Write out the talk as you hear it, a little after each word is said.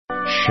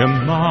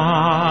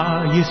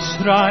Shema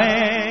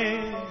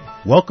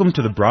Yisrael. Welcome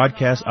to the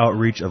broadcast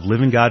outreach of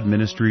Living God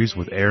Ministries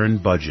with Aaron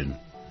Budgen.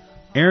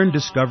 Aaron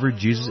discovered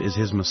Jesus is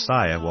his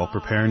Messiah while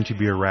preparing to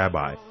be a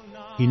rabbi.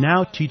 He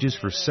now teaches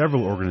for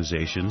several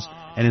organizations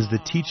and is the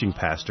teaching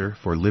pastor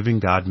for Living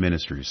God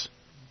Ministries.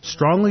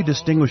 Strongly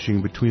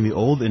distinguishing between the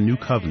Old and New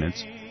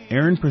Covenants,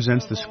 Aaron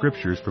presents the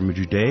Scriptures from a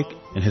Judaic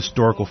and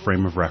historical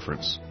frame of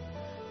reference.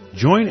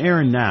 Join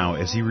Aaron now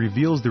as he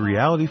reveals the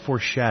reality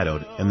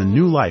foreshadowed and the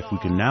new life we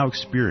can now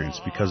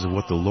experience because of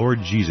what the Lord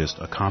Jesus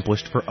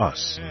accomplished for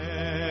us.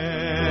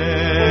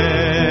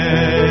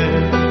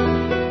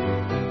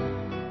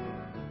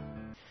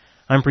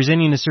 I'm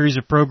presenting a series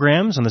of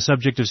programs on the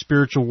subject of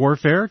spiritual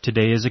warfare.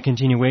 Today is a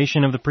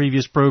continuation of the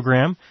previous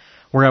program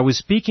where I was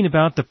speaking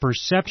about the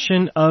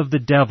perception of the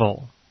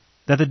devil,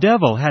 that the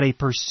devil had a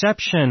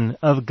perception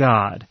of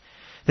God,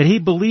 that he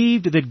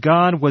believed that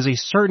God was a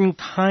certain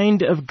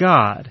kind of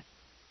God.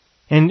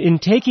 And in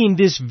taking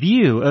this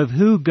view of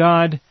who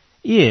God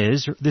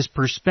is, this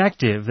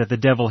perspective that the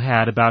devil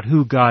had about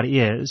who God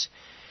is,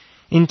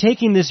 in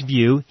taking this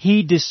view,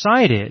 he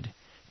decided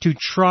to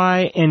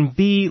try and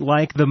be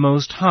like the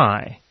Most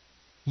High,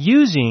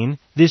 using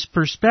this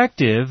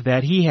perspective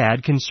that he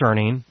had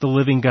concerning the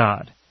living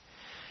God.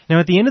 Now,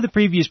 at the end of the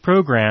previous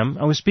program,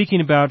 I was speaking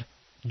about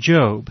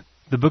Job,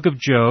 the book of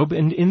Job,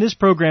 and in this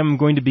program I'm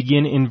going to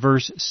begin in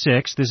verse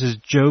 6. This is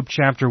Job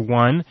chapter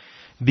 1,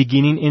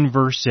 beginning in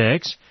verse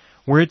 6,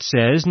 where it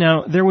says,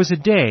 "Now there was a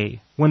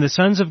day when the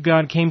sons of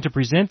God came to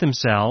present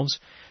themselves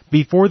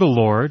before the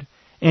Lord,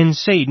 and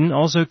Satan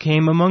also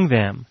came among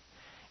them.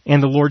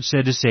 And the Lord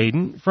said to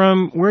Satan,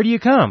 'From where do you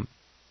come?'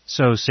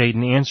 So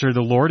Satan answered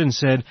the Lord and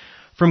said,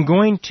 'From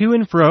going to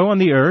and fro on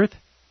the earth,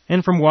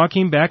 and from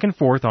walking back and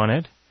forth on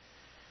it.'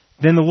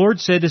 Then the Lord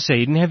said to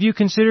Satan, 'Have you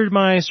considered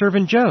my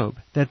servant Job,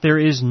 that there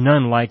is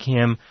none like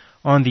him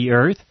on the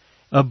earth,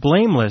 a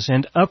blameless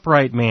and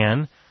upright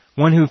man,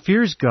 one who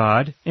fears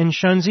God and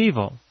shuns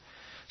evil?'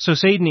 So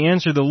Satan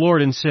answered the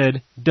Lord and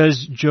said,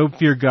 'Does Job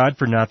fear God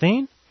for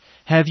nothing?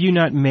 Have you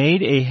not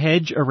made a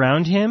hedge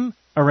around him,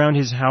 around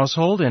his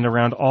household, and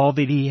around all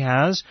that he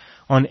has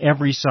on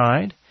every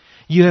side?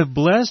 You have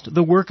blessed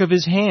the work of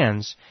his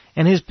hands,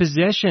 and his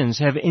possessions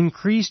have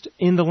increased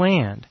in the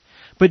land.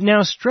 But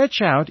now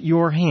stretch out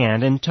your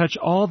hand and touch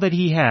all that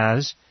he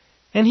has,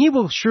 and he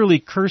will surely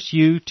curse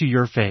you to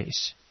your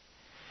face.'"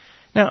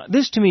 Now,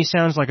 this to me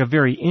sounds like a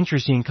very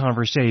interesting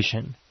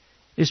conversation,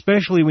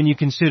 especially when you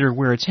consider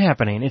where it's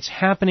happening. It's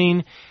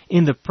happening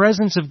in the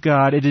presence of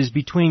God. It is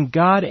between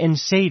God and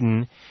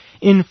Satan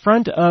in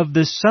front of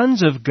the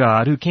sons of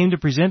God who came to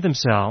present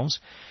themselves.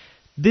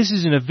 This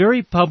is in a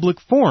very public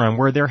forum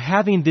where they're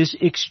having this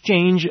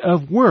exchange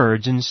of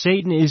words, and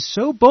Satan is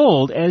so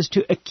bold as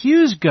to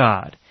accuse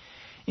God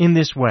in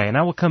this way. And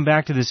I will come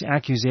back to this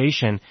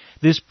accusation,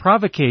 this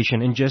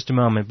provocation in just a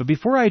moment. But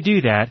before I do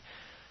that,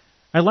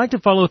 I'd like to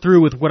follow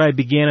through with what I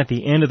began at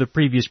the end of the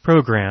previous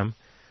program,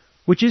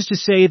 which is to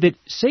say that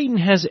Satan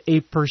has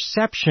a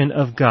perception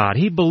of God.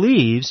 He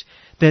believes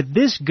that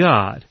this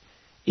God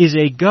is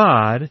a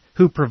God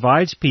who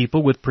provides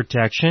people with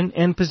protection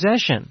and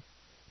possession.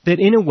 That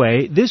in a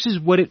way, this is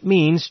what it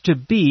means to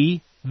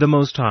be the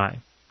Most High.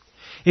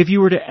 If you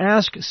were to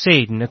ask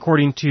Satan,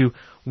 according to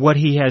what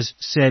he has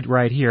said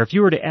right here, if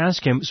you were to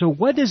ask him, so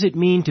what does it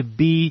mean to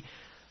be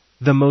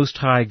the Most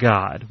High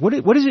God?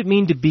 What does it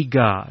mean to be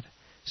God?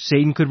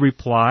 Satan could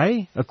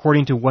reply,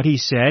 according to what he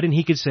said, and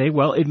he could say,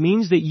 well, it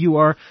means that you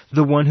are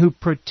the one who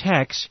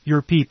protects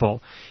your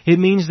people. It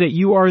means that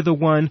you are the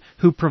one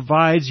who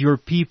provides your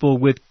people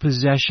with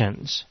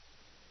possessions.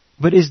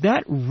 But is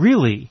that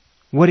really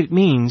what it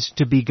means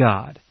to be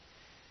God?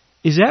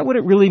 Is that what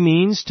it really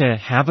means to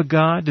have a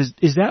God?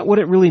 Is that what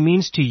it really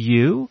means to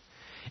you?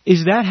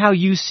 Is that how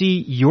you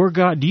see your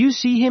God? Do you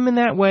see Him in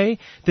that way?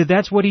 That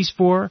that's what He's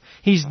for?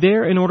 He's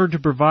there in order to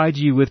provide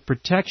you with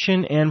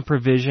protection and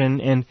provision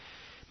and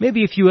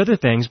maybe a few other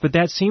things, but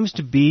that seems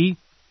to be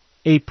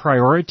a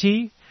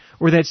priority,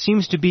 or that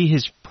seems to be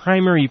His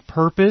primary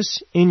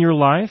purpose in your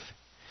life?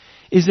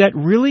 Is that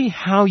really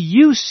how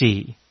you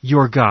see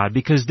your God?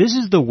 Because this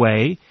is the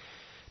way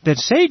that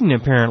Satan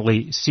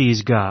apparently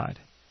sees God.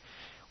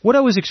 What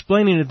I was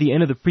explaining at the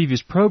end of the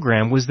previous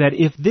program was that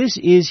if this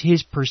is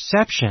his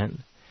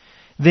perception,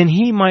 then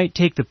he might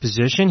take the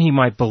position, he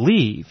might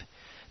believe,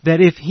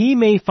 that if he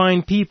may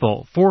find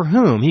people for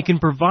whom he can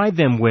provide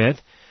them with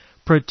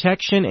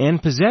protection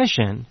and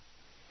possession,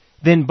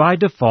 then by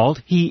default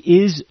he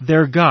is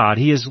their God.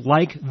 He is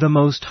like the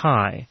Most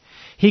High.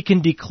 He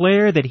can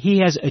declare that he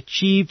has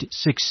achieved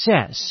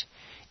success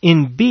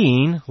in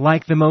being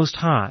like the Most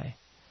High.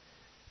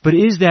 But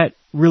is that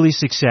really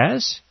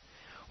success?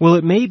 Well,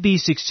 it may be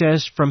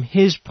success from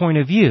his point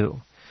of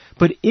view.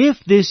 But if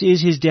this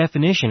is his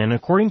definition, and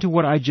according to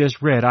what I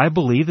just read, I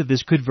believe that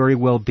this could very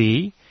well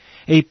be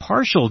a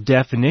partial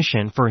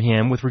definition for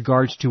him with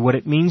regards to what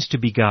it means to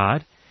be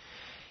God.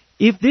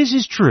 If this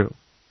is true,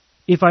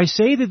 if I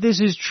say that this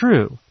is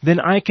true, then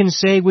I can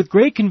say with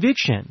great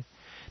conviction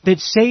that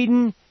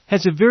Satan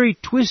has a very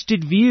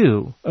twisted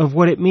view of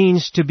what it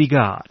means to be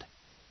God.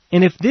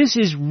 And if this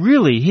is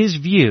really his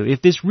view,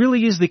 if this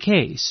really is the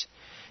case,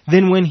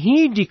 then when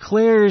he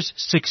declares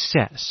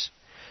success,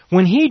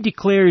 when he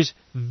declares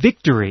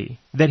victory,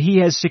 that he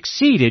has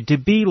succeeded to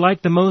be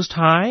like the Most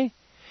High,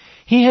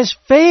 he has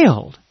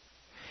failed.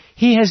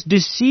 He has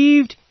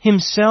deceived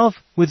himself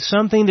with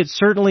something that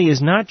certainly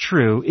is not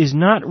true, is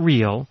not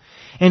real,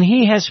 and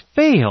he has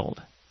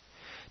failed.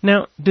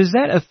 Now, does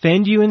that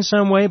offend you in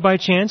some way by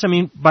chance? I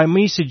mean, by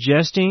me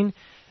suggesting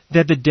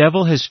that the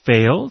devil has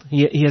failed,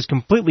 he has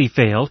completely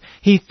failed.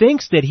 He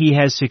thinks that he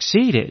has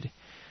succeeded,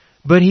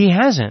 but he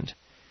hasn't.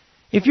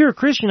 If you're a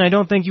Christian, I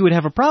don't think you would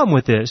have a problem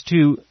with this,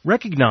 to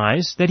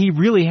recognize that he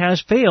really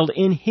has failed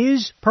in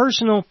his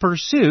personal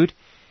pursuit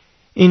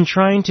in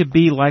trying to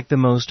be like the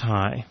Most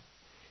High.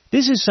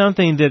 This is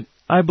something that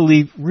I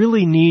believe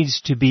really needs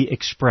to be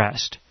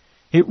expressed.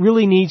 It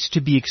really needs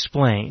to be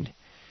explained,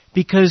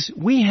 because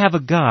we have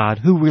a God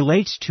who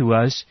relates to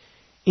us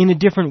in a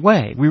different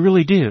way. We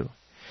really do.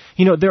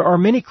 You know, there are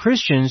many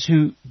Christians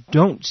who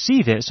don't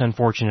see this,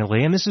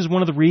 unfortunately, and this is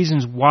one of the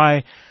reasons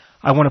why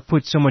I want to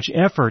put so much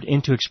effort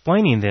into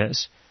explaining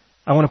this.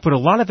 I want to put a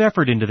lot of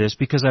effort into this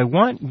because I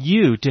want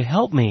you to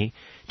help me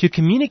to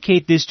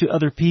communicate this to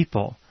other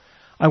people.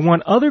 I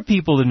want other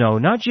people to know,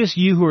 not just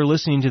you who are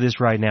listening to this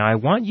right now. I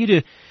want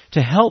you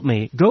to help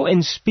me. Go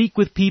and speak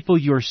with people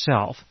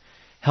yourself.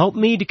 Help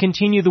me to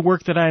continue the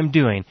work that I am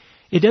doing.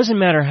 It doesn't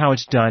matter how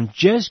it's done.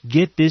 Just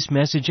get this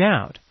message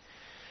out.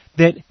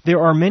 That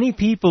there are many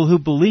people who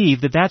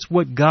believe that that's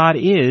what God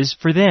is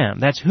for them.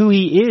 That's who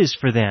He is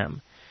for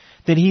them.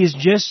 That He is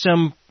just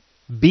some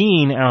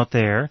being out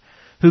there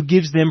who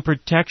gives them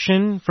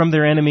protection from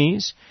their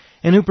enemies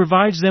and who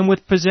provides them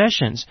with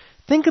possessions.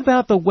 Think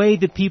about the way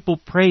that people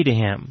pray to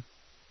Him.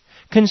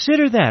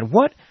 Consider that.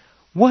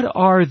 What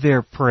are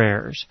their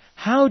prayers?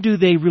 How do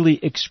they really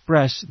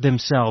express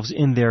themselves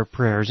in their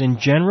prayers? In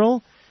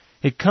general,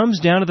 it comes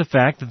down to the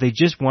fact that they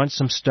just want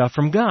some stuff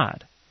from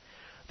God.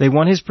 They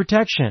want His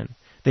protection.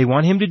 They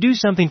want Him to do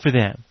something for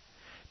them.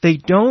 They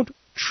don't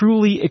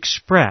truly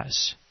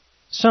express.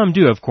 Some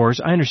do, of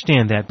course, I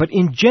understand that. But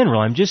in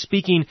general, I'm just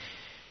speaking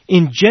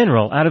in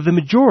general, out of the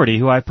majority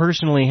who I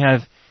personally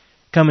have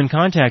come in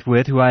contact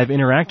with, who I've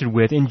interacted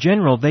with, in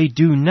general, they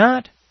do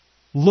not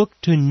look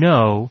to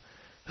know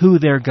who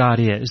their God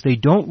is. They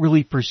don't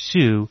really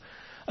pursue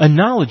a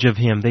knowledge of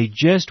Him. They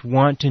just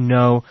want to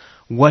know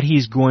what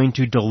He's going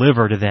to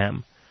deliver to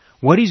them,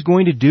 what He's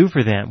going to do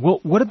for them. Well,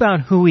 what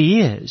about who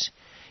He is?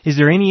 Is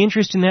there any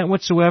interest in that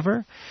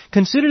whatsoever?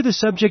 Consider the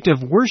subject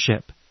of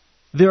worship.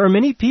 There are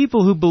many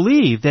people who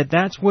believe that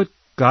that's what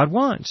God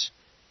wants.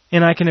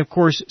 And I can, of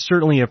course,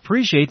 certainly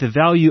appreciate the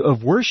value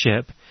of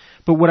worship,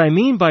 but what I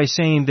mean by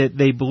saying that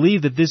they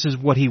believe that this is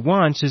what He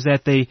wants is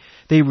that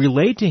they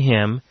relate to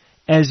Him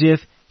as if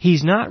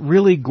He's not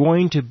really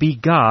going to be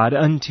God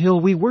until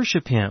we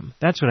worship Him.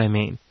 That's what I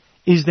mean.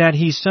 Is that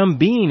He's some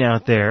being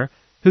out there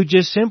who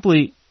just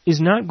simply is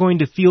not going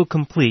to feel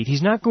complete.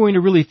 He's not going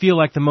to really feel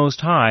like the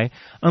Most High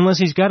unless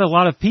He's got a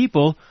lot of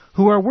people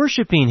who are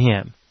worshiping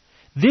Him.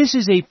 This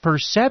is a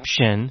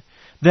perception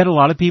that a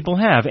lot of people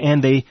have,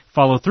 and they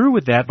follow through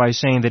with that by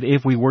saying that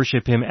if we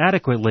worship Him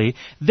adequately,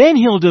 then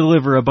He'll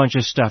deliver a bunch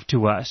of stuff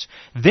to us.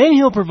 Then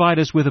He'll provide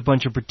us with a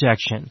bunch of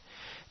protection.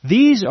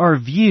 These are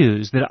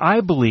views that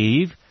I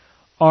believe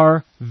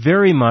are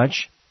very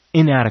much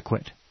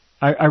inadequate.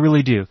 I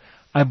really do.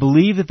 I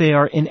believe that they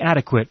are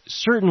inadequate.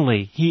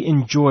 Certainly, He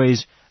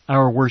enjoys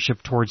our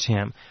worship towards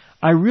Him.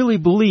 I really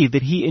believe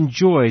that He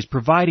enjoys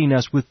providing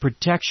us with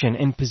protection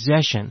and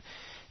possession.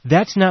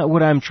 That's not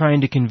what I'm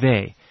trying to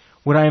convey.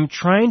 What I am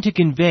trying to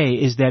convey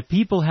is that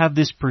people have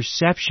this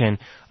perception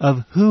of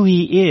who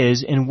He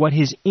is and what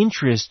His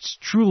interests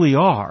truly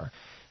are.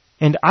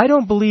 And I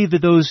don't believe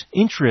that those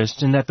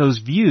interests and that those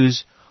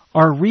views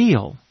are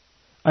real.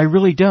 I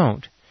really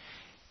don't.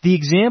 The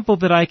example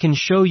that I can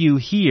show you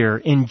here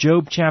in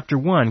Job chapter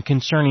 1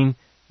 concerning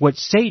what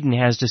Satan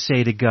has to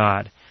say to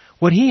God,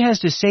 what he has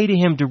to say to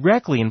Him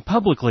directly and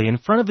publicly in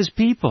front of his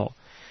people,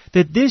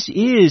 that this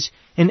is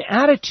an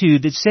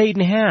attitude that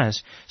Satan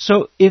has.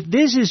 So if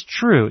this is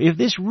true, if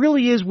this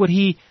really is what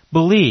he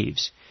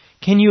believes,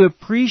 can you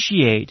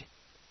appreciate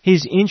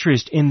his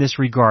interest in this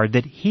regard,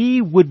 that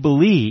he would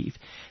believe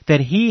that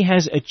he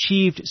has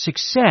achieved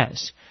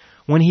success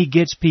when he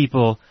gets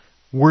people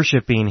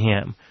worshiping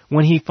him,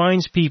 when he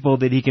finds people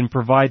that he can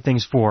provide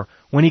things for,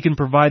 when he can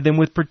provide them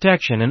with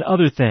protection and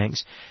other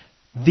things?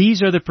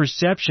 These are the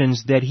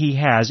perceptions that he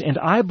has, and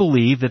I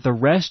believe that the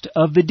rest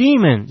of the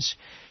demons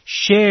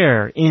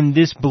share in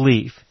this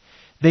belief.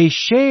 They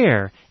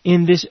share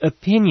in this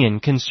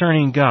opinion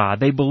concerning God.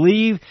 They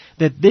believe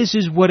that this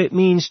is what it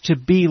means to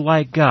be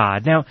like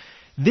God. Now,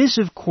 this,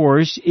 of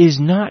course, is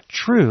not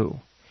true.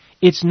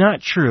 It's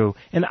not true.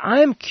 And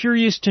I am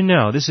curious to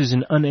know, this is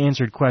an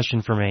unanswered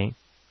question for me,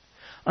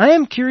 I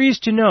am curious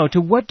to know to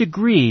what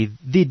degree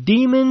the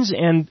demons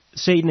and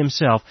Satan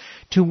himself,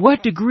 to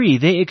what degree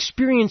they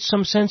experience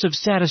some sense of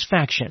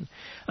satisfaction.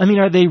 I mean,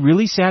 are they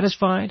really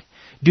satisfied?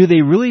 Do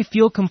they really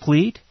feel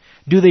complete?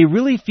 Do they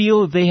really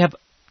feel that they have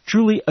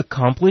truly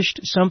accomplished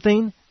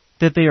something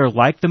that they are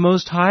like the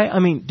Most High? I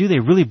mean, do they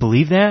really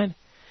believe that?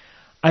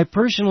 I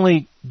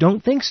personally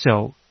don't think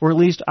so, or at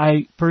least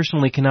I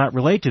personally cannot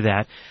relate to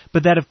that,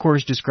 but that of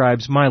course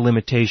describes my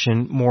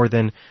limitation more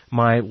than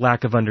my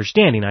lack of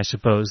understanding, I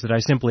suppose, that I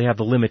simply have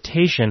the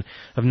limitation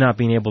of not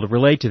being able to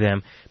relate to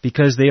them,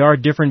 because they are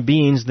different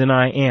beings than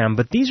I am.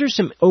 But these are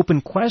some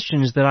open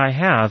questions that I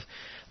have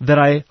that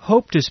I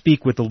hope to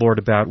speak with the Lord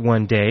about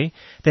one day,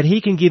 that He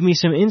can give me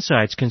some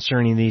insights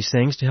concerning these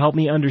things to help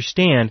me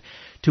understand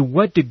to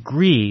what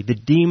degree the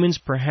demons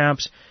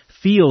perhaps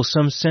feel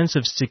some sense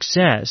of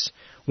success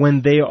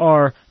when they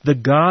are the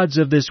gods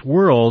of this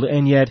world,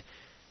 and yet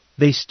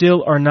they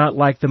still are not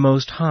like the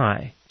Most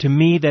High. To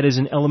me, that is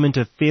an element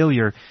of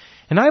failure,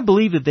 and I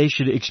believe that they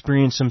should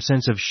experience some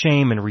sense of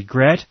shame and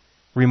regret,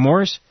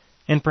 remorse,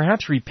 and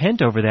perhaps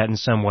repent over that in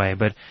some way,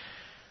 but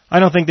I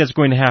don't think that's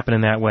going to happen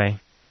in that way.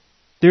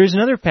 There is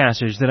another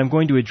passage that I'm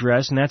going to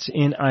address, and that's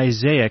in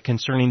Isaiah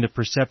concerning the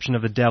perception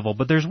of the devil.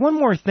 But there's one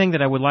more thing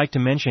that I would like to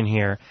mention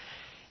here.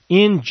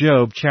 In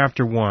Job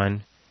chapter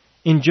 1,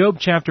 in Job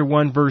chapter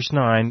 1 verse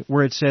 9,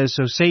 where it says,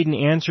 "So Satan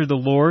answered the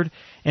Lord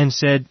and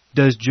said,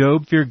 Does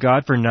Job fear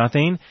God for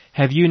nothing?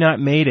 Have you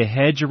not made a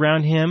hedge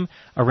around him,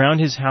 around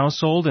his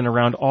household, and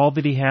around all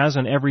that he has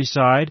on every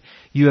side?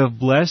 You have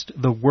blessed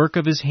the work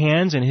of his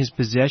hands, and his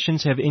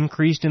possessions have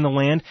increased in the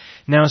land.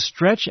 Now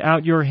stretch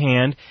out your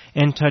hand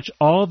and touch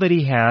all that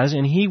he has,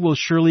 and he will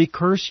surely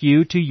curse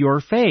you to your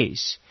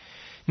face."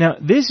 Now,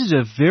 this is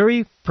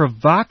a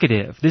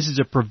provocative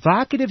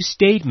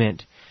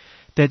statement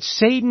that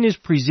Satan is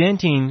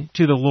presenting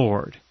to the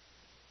Lord,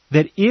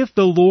 that if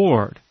the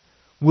Lord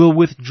will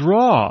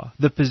withdraw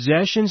the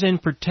possessions and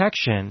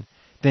protection,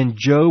 then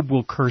Job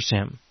will curse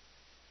him.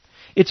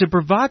 It's a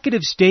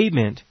provocative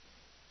statement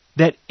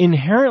that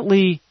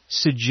inherently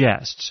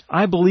suggests,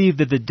 I believe,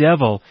 that the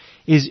devil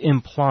is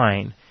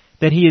implying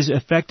that he is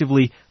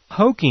effectively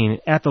poking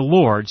at the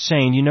Lord,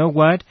 saying, you know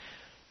what?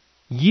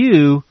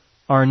 You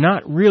are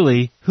not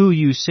really who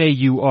you say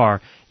you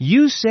are.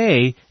 You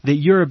say that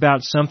you're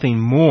about something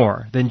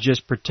more than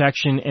just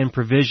protection and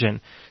provision.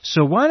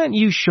 So why don't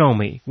you show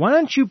me? Why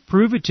don't you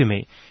prove it to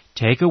me?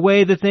 Take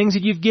away the things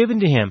that you've given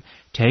to him.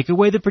 Take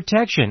away the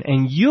protection,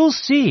 and you'll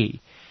see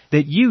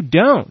that you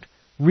don't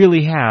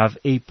really have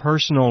a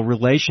personal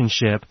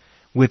relationship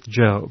with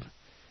Job.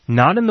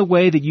 Not in the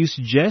way that you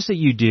suggest that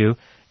you do,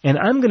 and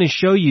I'm going to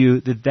show you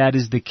that that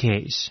is the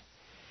case.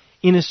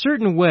 In a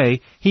certain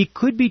way, he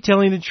could be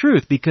telling the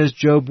truth, because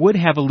Job would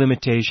have a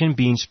limitation,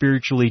 being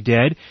spiritually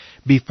dead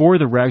before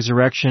the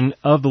resurrection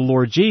of the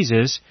Lord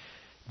Jesus.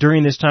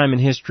 During this time in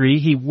history,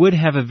 he would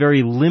have a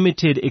very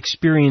limited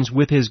experience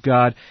with his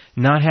God,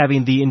 not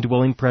having the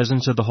indwelling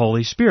presence of the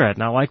Holy Spirit,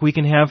 not like we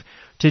can have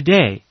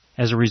today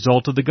as a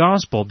result of the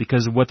gospel,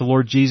 because of what the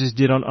Lord Jesus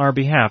did on our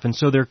behalf. And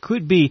so there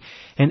could be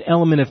an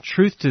element of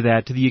truth to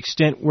that, to the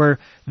extent where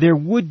there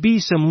would be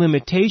some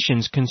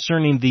limitations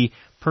concerning the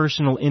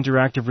personal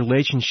interactive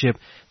relationship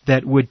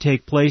that would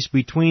take place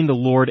between the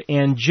Lord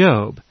and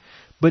Job.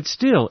 But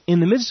still,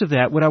 in the midst of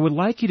that, what I would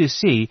like you to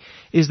see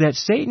is that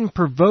Satan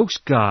provokes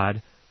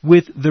God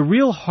with the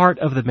real heart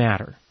of the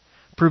matter,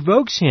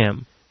 provokes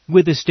him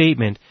with a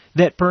statement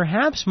that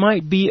perhaps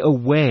might be a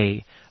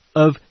way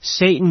of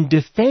Satan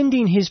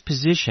defending his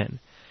position,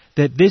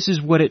 that this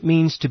is what it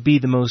means to be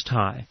the Most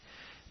High.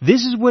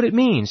 This is what it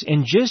means,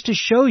 and just to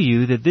show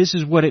you that this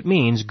is what it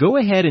means, go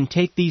ahead and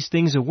take these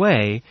things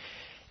away,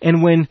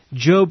 and when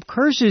Job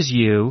curses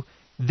you,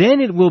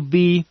 then it will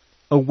be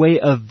a way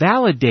of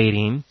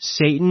validating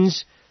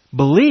Satan's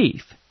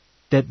belief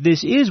that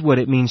this is what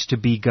it means to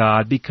be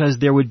God, because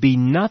there would be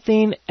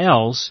nothing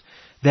else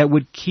that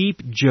would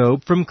keep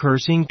Job from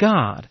cursing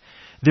God.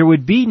 There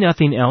would be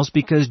nothing else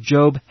because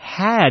Job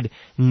had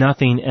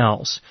nothing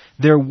else.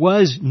 There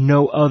was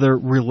no other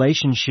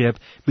relationship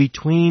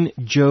between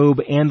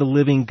Job and the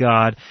living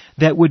God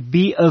that would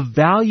be of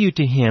value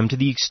to him, to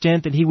the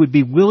extent that he would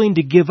be willing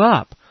to give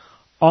up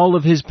all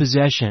of his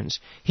possessions.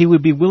 He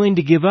would be willing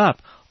to give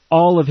up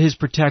all of his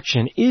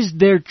protection. Is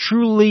there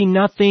truly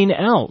nothing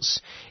else?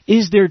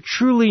 Is there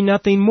truly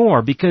nothing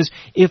more? Because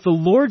if the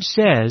Lord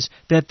says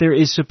that there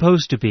is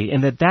supposed to be,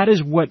 and that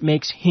is what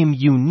makes him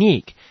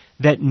unique,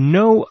 that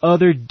no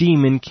other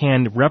demon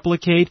can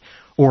replicate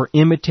or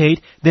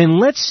imitate, then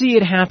let's see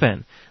it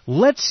happen.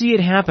 Let's see it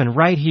happen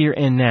right here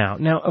and now.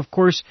 Now, of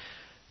course,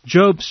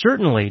 Job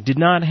certainly did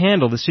not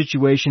handle the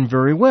situation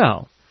very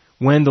well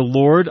when the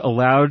Lord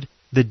allowed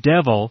the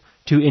devil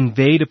to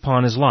invade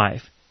upon his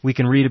life. We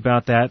can read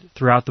about that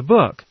throughout the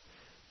book.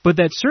 But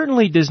that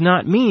certainly does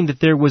not mean that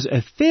there was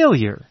a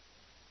failure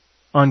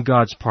on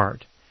God's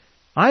part.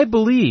 I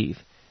believe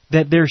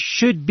that there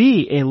should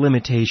be a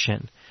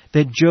limitation,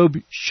 that Job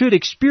should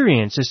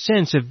experience a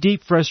sense of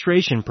deep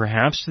frustration,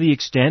 perhaps to the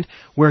extent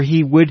where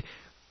he would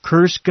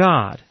curse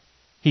God.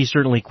 He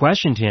certainly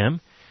questioned him.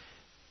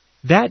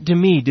 That, to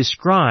me,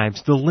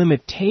 describes the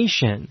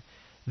limitation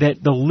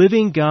that the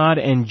living God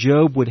and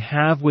Job would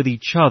have with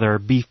each other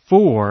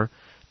before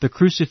the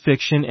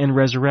crucifixion and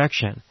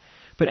resurrection.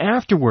 But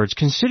afterwards,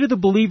 consider the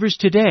believers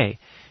today.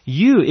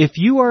 if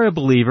you are a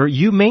believer,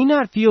 you may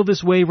not feel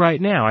this way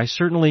right now. I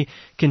certainly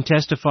can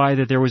testify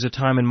that there was a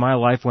time in my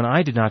life when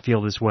I did not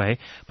feel this way,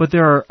 but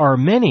there are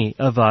many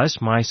of us,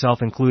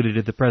 myself included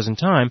at the present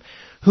time,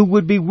 who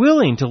would be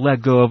willing to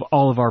let go of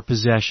all of our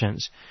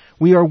possessions.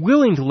 We are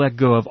willing to let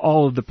go of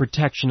all of the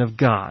protection of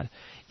God.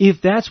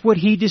 If that's what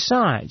He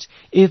decides,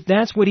 if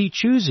that's what He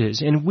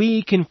chooses, and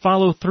we can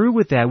follow through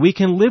with that, we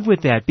can live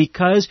with that,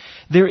 because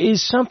there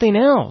is something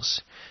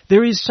else.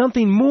 There is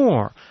something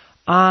more.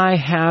 I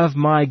have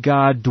my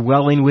God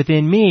dwelling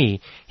within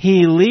me.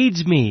 He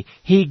leads me.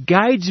 He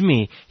guides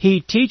me.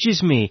 He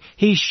teaches me.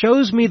 He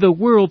shows me the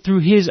world through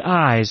His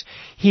eyes.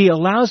 He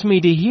allows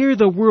me to hear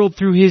the world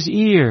through His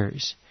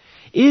ears.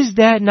 Is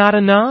that not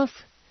enough?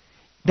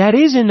 That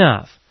is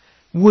enough.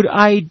 Would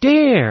I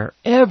dare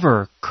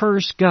ever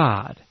curse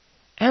God?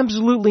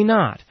 Absolutely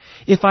not.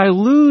 If I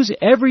lose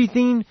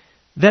everything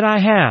that I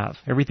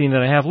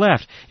have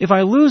left, if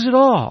I lose it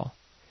all,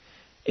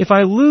 if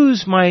I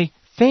lose my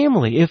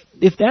family,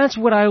 if that's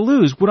what I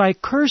lose, would I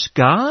curse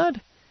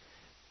God?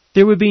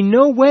 There would be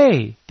no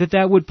way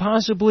that would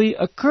possibly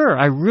occur.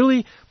 I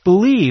really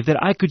believe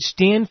that I could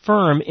stand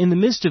firm in the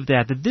midst of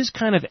that this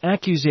kind of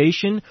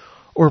accusation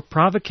or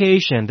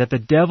provocation that the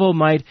devil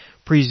might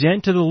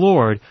present to the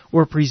Lord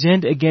or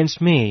present against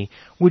me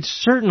would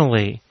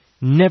certainly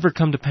never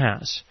come to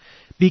pass,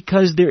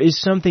 because there is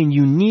something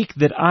unique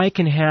that I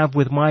can have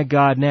with my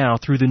God now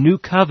through the new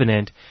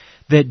covenant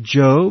that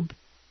Job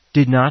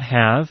did not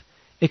have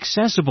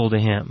accessible to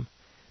him,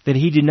 that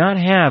he did not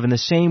have in the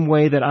same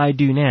way that I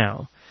do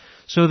now.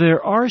 So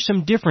there are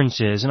some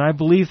differences, and I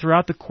believe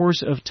throughout the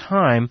course of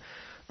time,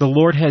 the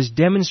Lord has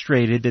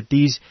demonstrated that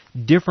these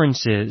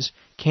differences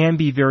can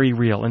be very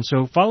real. And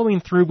so following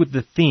through with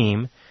the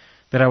theme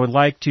that I would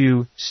like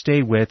to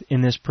stay with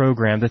in this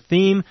program, the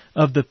theme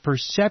of the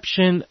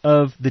perception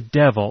of the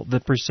devil,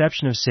 the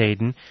perception of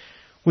Satan,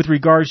 with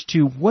regards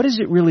to what does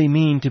it really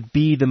mean to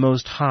be the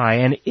Most High,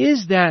 and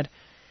is that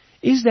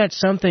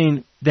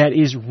something that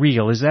is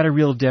real? Is that a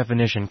real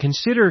definition?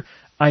 Consider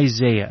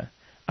Isaiah.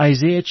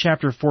 Isaiah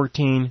chapter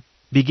 14,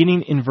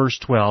 beginning in verse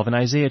 12. In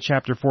Isaiah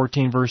chapter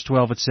 14, verse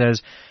 12, it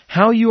says,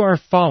 "How you are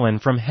fallen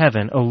from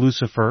heaven, O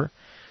Lucifer,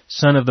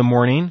 son of the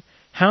morning!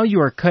 How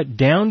you are cut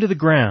down to the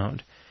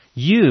ground,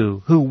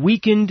 you who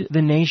weakened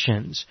the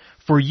nations!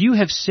 For you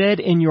have said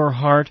in your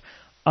heart,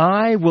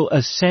 I will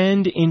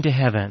ascend into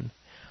heaven.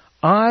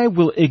 I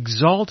will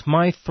exalt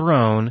my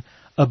throne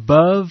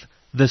above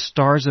the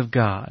stars of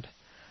God.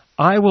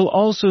 I will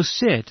also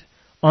sit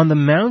on the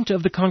mount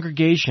of the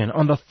congregation,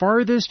 on the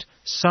farthest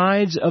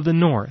sides of the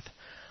north.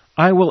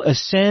 I will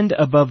ascend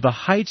above the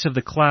heights of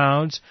the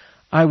clouds.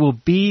 I will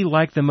be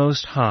like the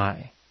Most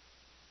High."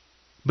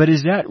 But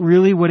is that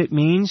really what it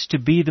means to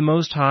be the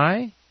Most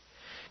High?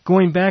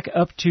 Going back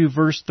up to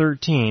verse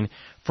 13,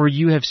 "For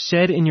you have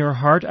said in your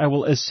heart, I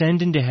will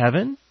ascend into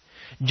heaven."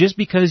 Just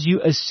because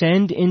you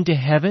ascend into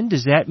heaven,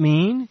 does that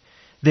mean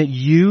that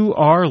you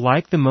are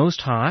like the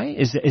Most High?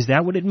 Is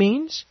that what it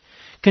means?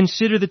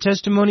 Consider the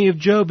testimony of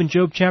Job in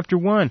Job chapter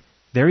 1.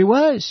 There he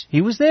was.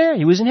 He was there.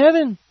 He was in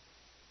heaven.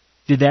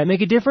 Did that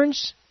make a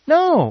difference?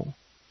 No.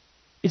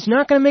 It's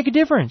not going to make a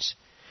difference.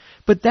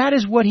 But that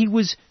is what he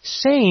was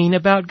saying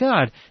about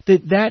God,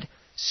 that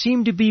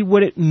seemed to be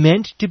what it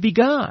meant to be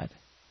God.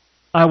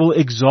 I will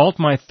exalt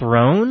my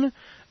throne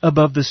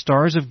above the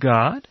stars of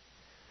God.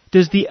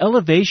 Does the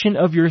elevation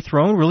of your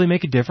throne really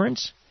make a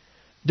difference?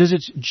 Does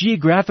its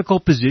geographical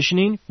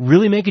positioning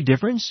really make a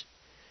difference?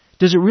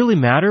 Does it really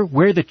matter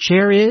where the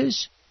chair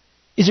is?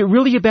 Is it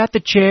really about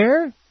the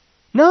chair?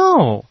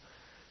 No.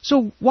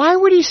 So why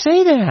would he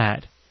say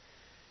that?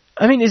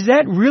 I mean, is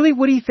that really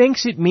what he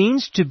thinks it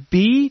means to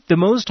be the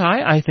Most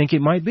High? I think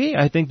it might be.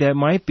 I think that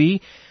might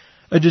be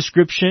a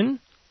description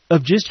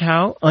of just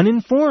how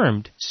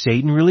uninformed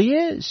Satan really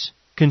is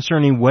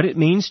concerning what it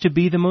means to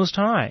be the Most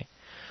High.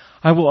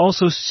 I will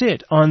also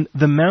sit on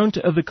the mount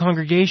of the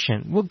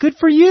congregation. Well, good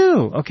for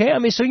you, okay? I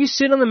mean, so you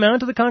sit on the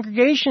mount of the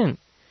congregation.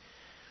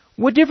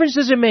 What difference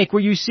does it make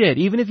where you sit,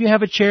 even if you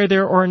have a chair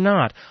there or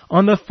not?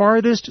 On the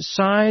farthest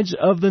sides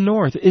of the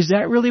north. Is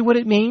that really what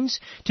it means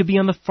to be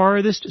on the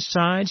farthest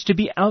sides? To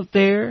be out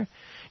there?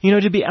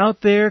 To be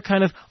out there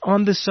kind of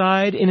on the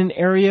side in an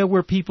area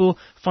where people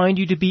find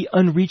you to be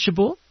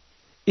unreachable?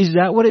 Is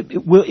that what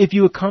it will? If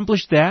you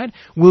accomplish that,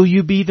 will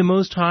you be the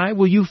Most High?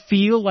 Will you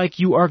feel like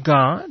you are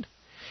God?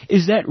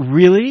 Is that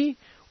really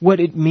what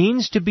it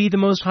means to be the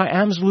Most High?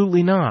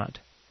 Absolutely not.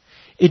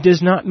 It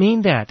does not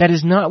mean that. That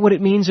is not what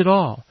it means at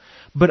all.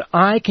 But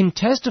I can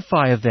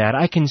testify of that.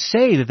 I can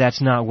say that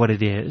that's not what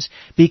it is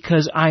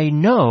because I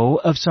know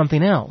of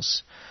something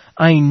else.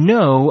 I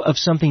know of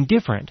something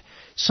different,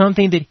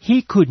 something that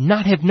he could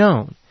not have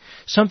known,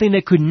 something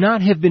that could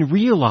not have been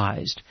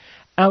realized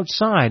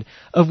outside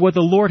of what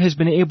the Lord has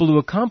been able to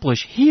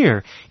accomplish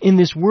here in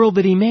this world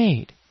that he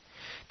made.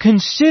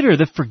 Consider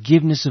the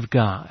forgiveness of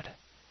God.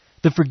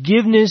 The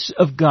forgiveness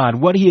of God,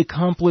 what he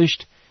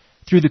accomplished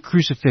through the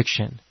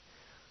crucifixion.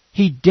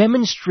 He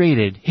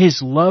demonstrated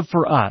his love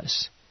for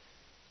us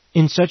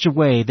in such a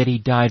way that he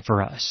died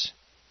for us.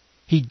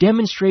 He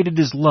demonstrated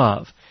his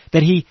love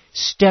that he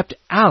stepped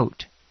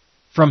out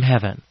from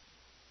heaven.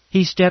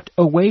 He stepped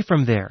away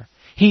from there.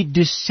 He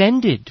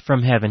descended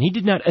from heaven. He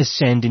did not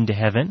ascend into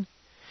heaven.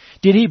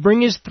 Did he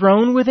bring his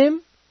throne with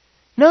him?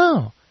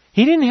 No.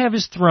 He didn't have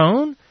his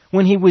throne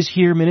when he was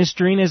here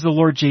ministering as the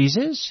Lord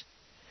Jesus.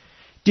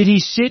 Did he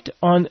sit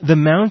on the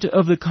mount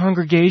of the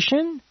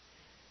congregation?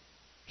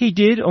 He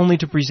did, only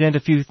to present a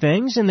few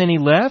things, and then he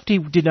left. He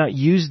did not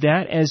use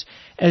that as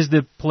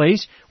the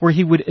place where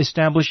he would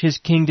establish his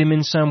kingdom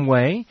in some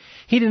way.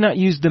 He did not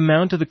use the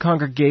mount of the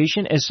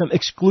congregation as some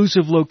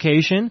exclusive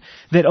location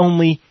that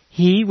only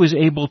he was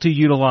able to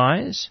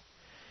utilize.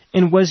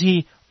 And was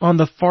he on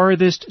the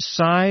farthest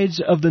sides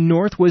of the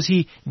north? Was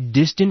he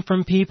distant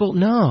from people?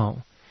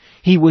 No.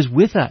 He was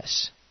with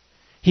us.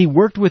 He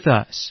worked with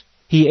us.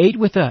 He ate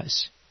with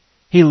us.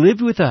 He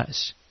lived with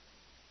us.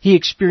 He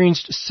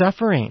experienced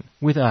suffering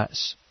with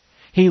us.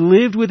 He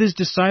lived with his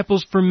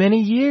disciples for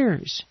many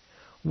years,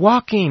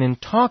 walking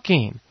and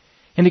talking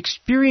and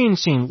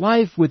experiencing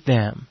life with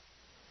them.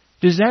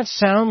 Does that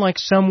sound like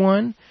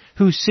someone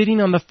who's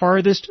sitting on the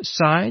farthest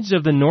sides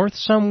of the north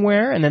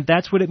somewhere and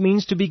that's what it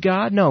means to be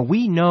God? No,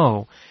 we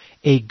know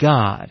a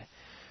God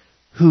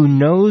who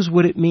knows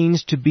what it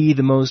means to be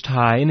the Most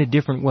High in a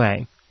different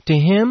way. To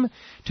him,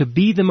 to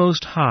be the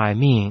Most High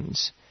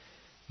means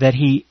that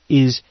he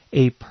is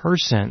a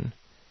person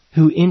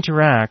who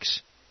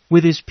interacts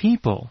with his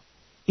people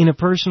in a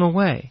personal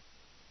way.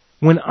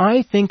 When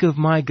I think of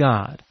my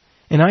God,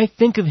 and I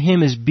think of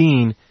him as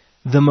being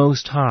the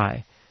Most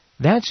High,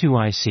 that's who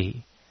I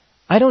see.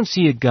 I don't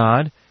see a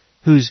God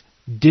who's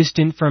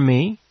distant from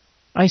me.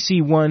 I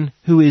see one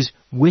who is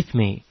with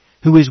me,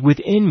 who is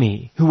within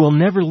me, who will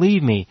never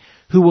leave me,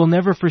 who will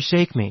never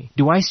forsake me.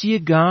 Do I see a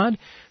God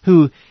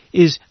who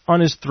is on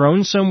his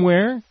throne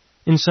somewhere,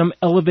 in some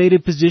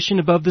elevated position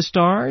above the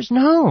stars?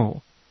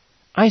 No.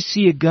 I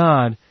see a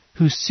God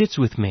who sits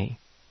with me,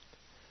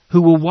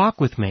 who will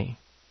walk with me,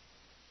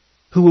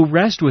 who will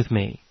rest with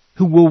me,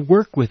 who will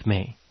work with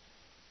me,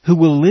 who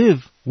will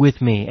live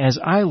with me as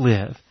I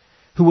live,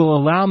 who will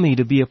allow me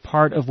to be a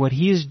part of what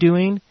he is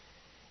doing,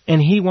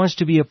 and he wants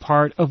to be a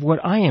part of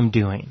what I am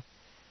doing.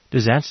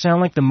 Does that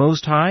sound like the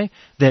Most High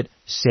that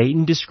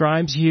Satan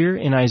describes here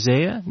in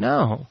Isaiah?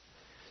 No.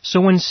 So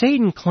when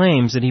Satan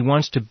claims that he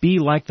wants to be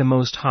like the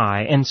Most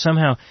High, and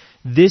somehow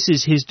this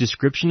is his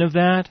description of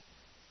that,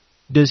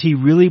 does he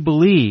really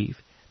believe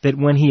that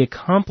when he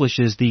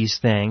accomplishes these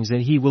things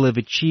that he will have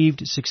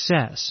achieved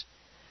success?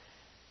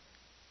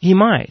 He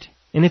might.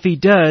 And if he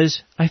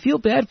does, I feel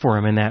bad for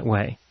him in that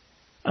way.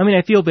 I mean,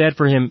 I feel bad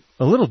for him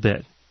a little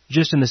bit,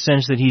 just in the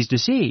sense that he's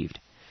deceived.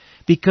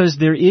 Because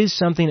there is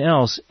something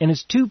else, and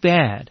it's too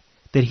bad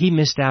that he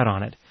missed out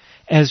on it.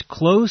 As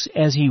close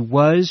as he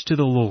was to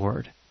the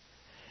Lord,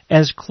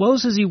 as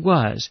close as he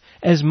was,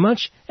 as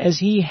much as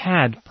he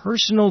had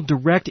personal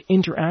direct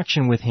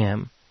interaction with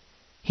him,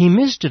 he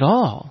missed it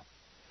all.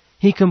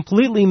 He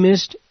completely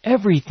missed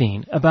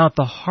everything about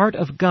the heart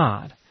of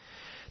God.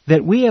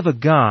 That we have a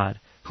God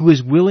who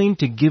is willing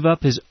to give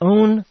up his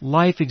own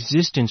life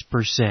existence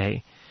per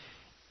se,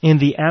 in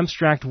the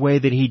abstract way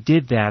that he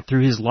did that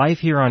through his life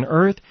here on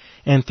earth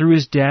and through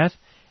his death,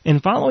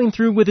 and following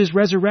through with his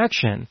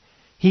resurrection.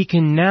 He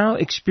can now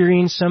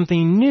experience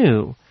something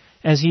new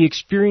as he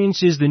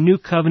experiences the new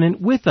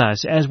covenant with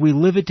us as we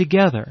live it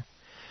together.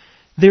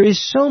 There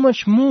is so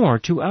much more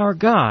to our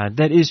God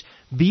that is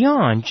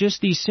beyond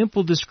just these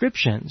simple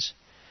descriptions.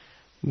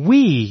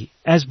 We,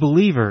 as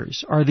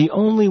believers, are the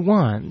only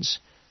ones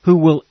who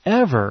will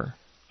ever,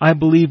 I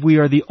believe we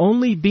are the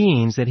only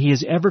beings that he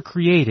has ever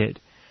created,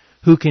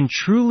 who can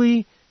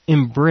truly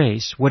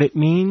embrace what it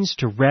means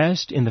to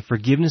rest in the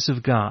forgiveness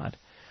of God,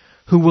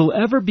 who will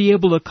ever be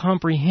able to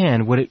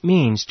comprehend what it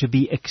means to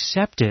be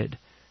accepted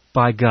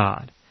by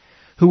God,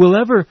 who will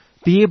ever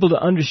be able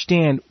to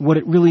understand what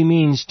it really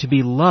means to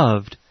be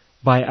loved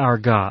by our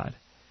God.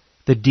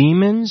 The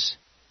demons,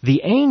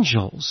 the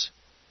angels,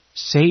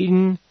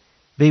 Satan,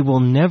 they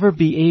will never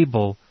be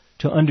able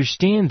to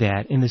understand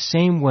that in the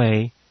same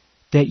way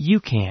that you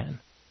can.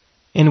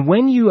 And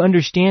when you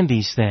understand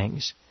these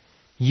things,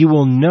 you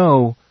will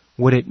know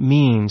what it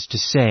means to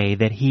say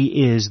that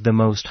he is the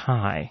Most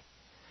High.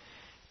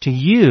 To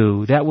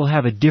you, that will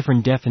have a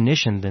different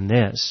definition than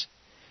this.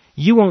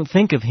 You won't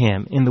think of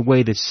him in the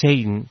way that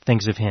Satan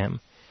thinks of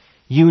him.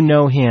 You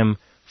know him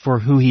for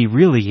who he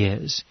really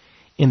is,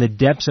 in the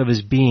depths of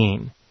his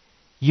being.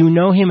 You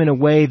know him in a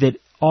way that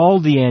all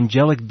the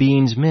angelic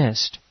beings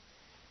missed.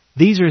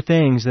 These are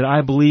things that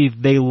I believe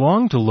they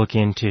long to look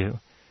into,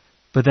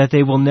 but that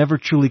they will never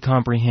truly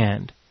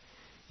comprehend.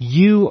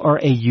 You are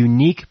a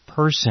unique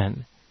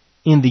person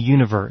in the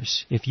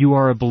universe. If you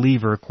are a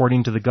believer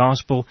according to the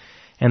gospel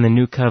and the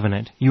new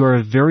covenant, you are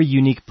a very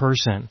unique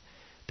person,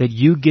 that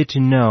you get to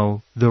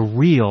know the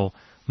real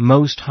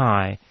Most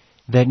High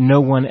that no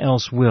one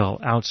else will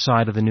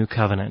outside of the new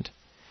covenant.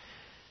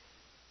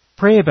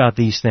 Pray about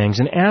these things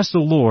and ask the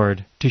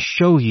Lord to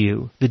show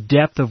you the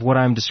depth of what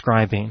I'm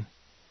describing.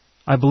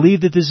 I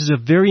believe that this is a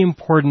very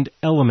important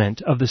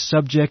element of the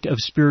subject of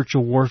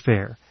spiritual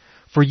warfare,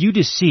 for you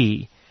to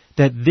see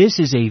that this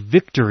is a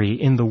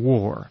victory in the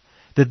war,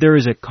 that there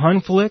is a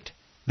conflict,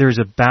 there is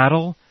a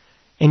battle,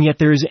 and yet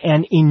there is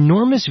an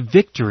enormous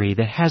victory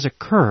that has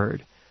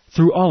occurred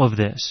through all of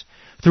this,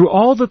 through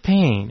all the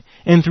pain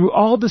and through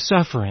all the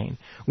suffering.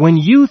 When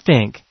you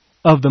think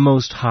of the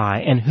Most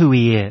High and who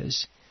He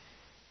is,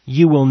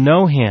 you will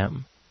know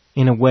Him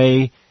in a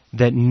way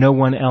that no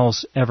one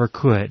else ever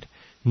could,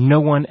 no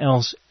one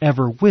else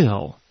ever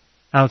will,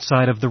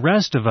 outside of the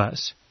rest of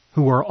us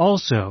who are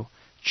also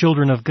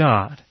children of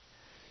God.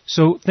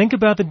 So think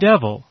about the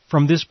devil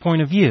from this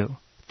point of view.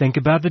 Think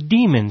about the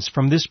demons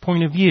from this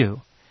point of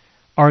view.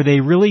 Are they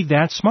really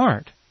that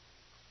smart?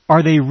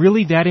 Are they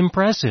really that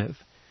impressive?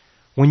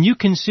 When you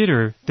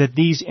consider that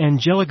these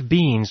angelic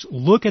beings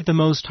look at the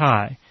Most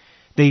High,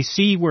 they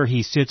see where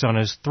He sits on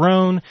His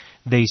throne,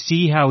 they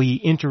see how He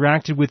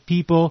interacted with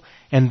people,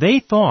 and they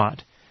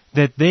thought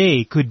that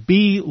they could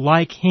be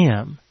like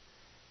Him.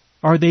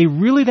 Are they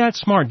really that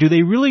smart? Do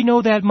they really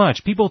know that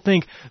much? People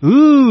think,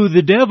 ooh,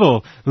 the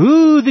devil,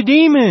 ooh, the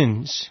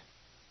demons.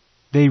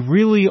 They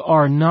really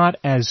are not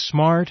as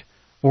smart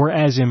or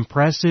as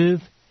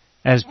impressive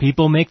as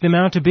people make them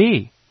out to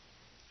be.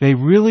 They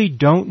really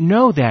don't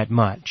know that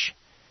much.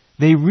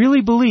 They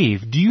really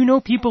believe, do you know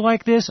people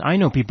like this? I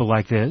know people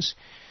like this.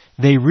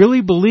 They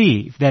really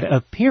believe that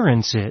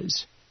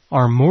appearances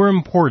are more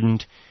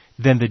important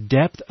than the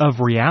depth of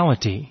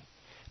reality.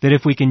 That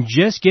if we can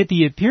just get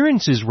the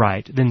appearances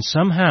right, then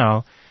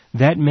somehow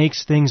that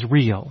makes things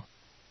real.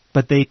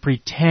 But they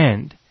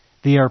pretend.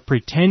 They are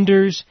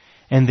pretenders,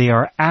 and they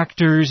are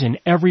actors in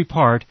every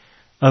part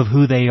of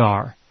who they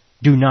are.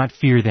 Do not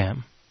fear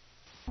them.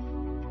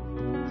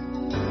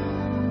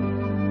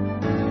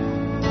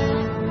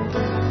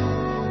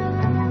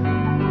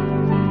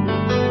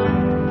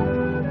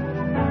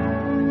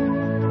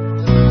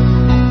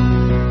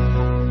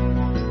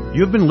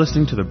 You have been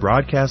listening to the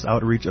broadcast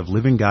outreach of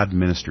Living God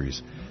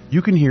Ministries.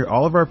 You can hear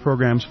all of our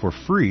programs for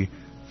free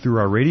through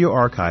our radio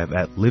archive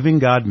at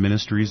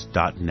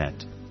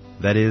livinggodministries.net.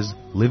 That is,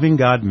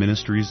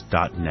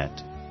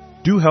 livinggodministries.net.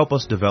 Do help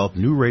us develop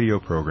new radio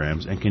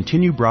programs and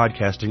continue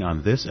broadcasting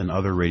on this and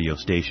other radio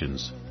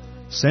stations.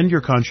 Send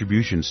your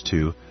contributions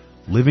to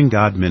Living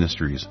God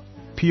Ministries,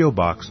 P.O.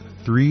 Box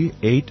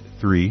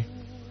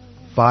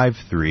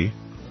 38353,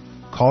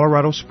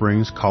 Colorado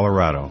Springs,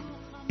 Colorado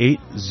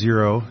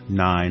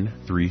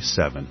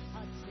 80937,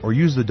 or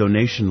use the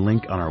donation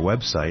link on our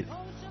website,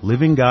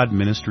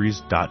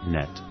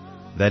 livinggodministries.net.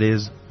 That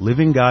is,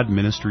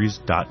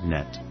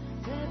 livinggodministries.net.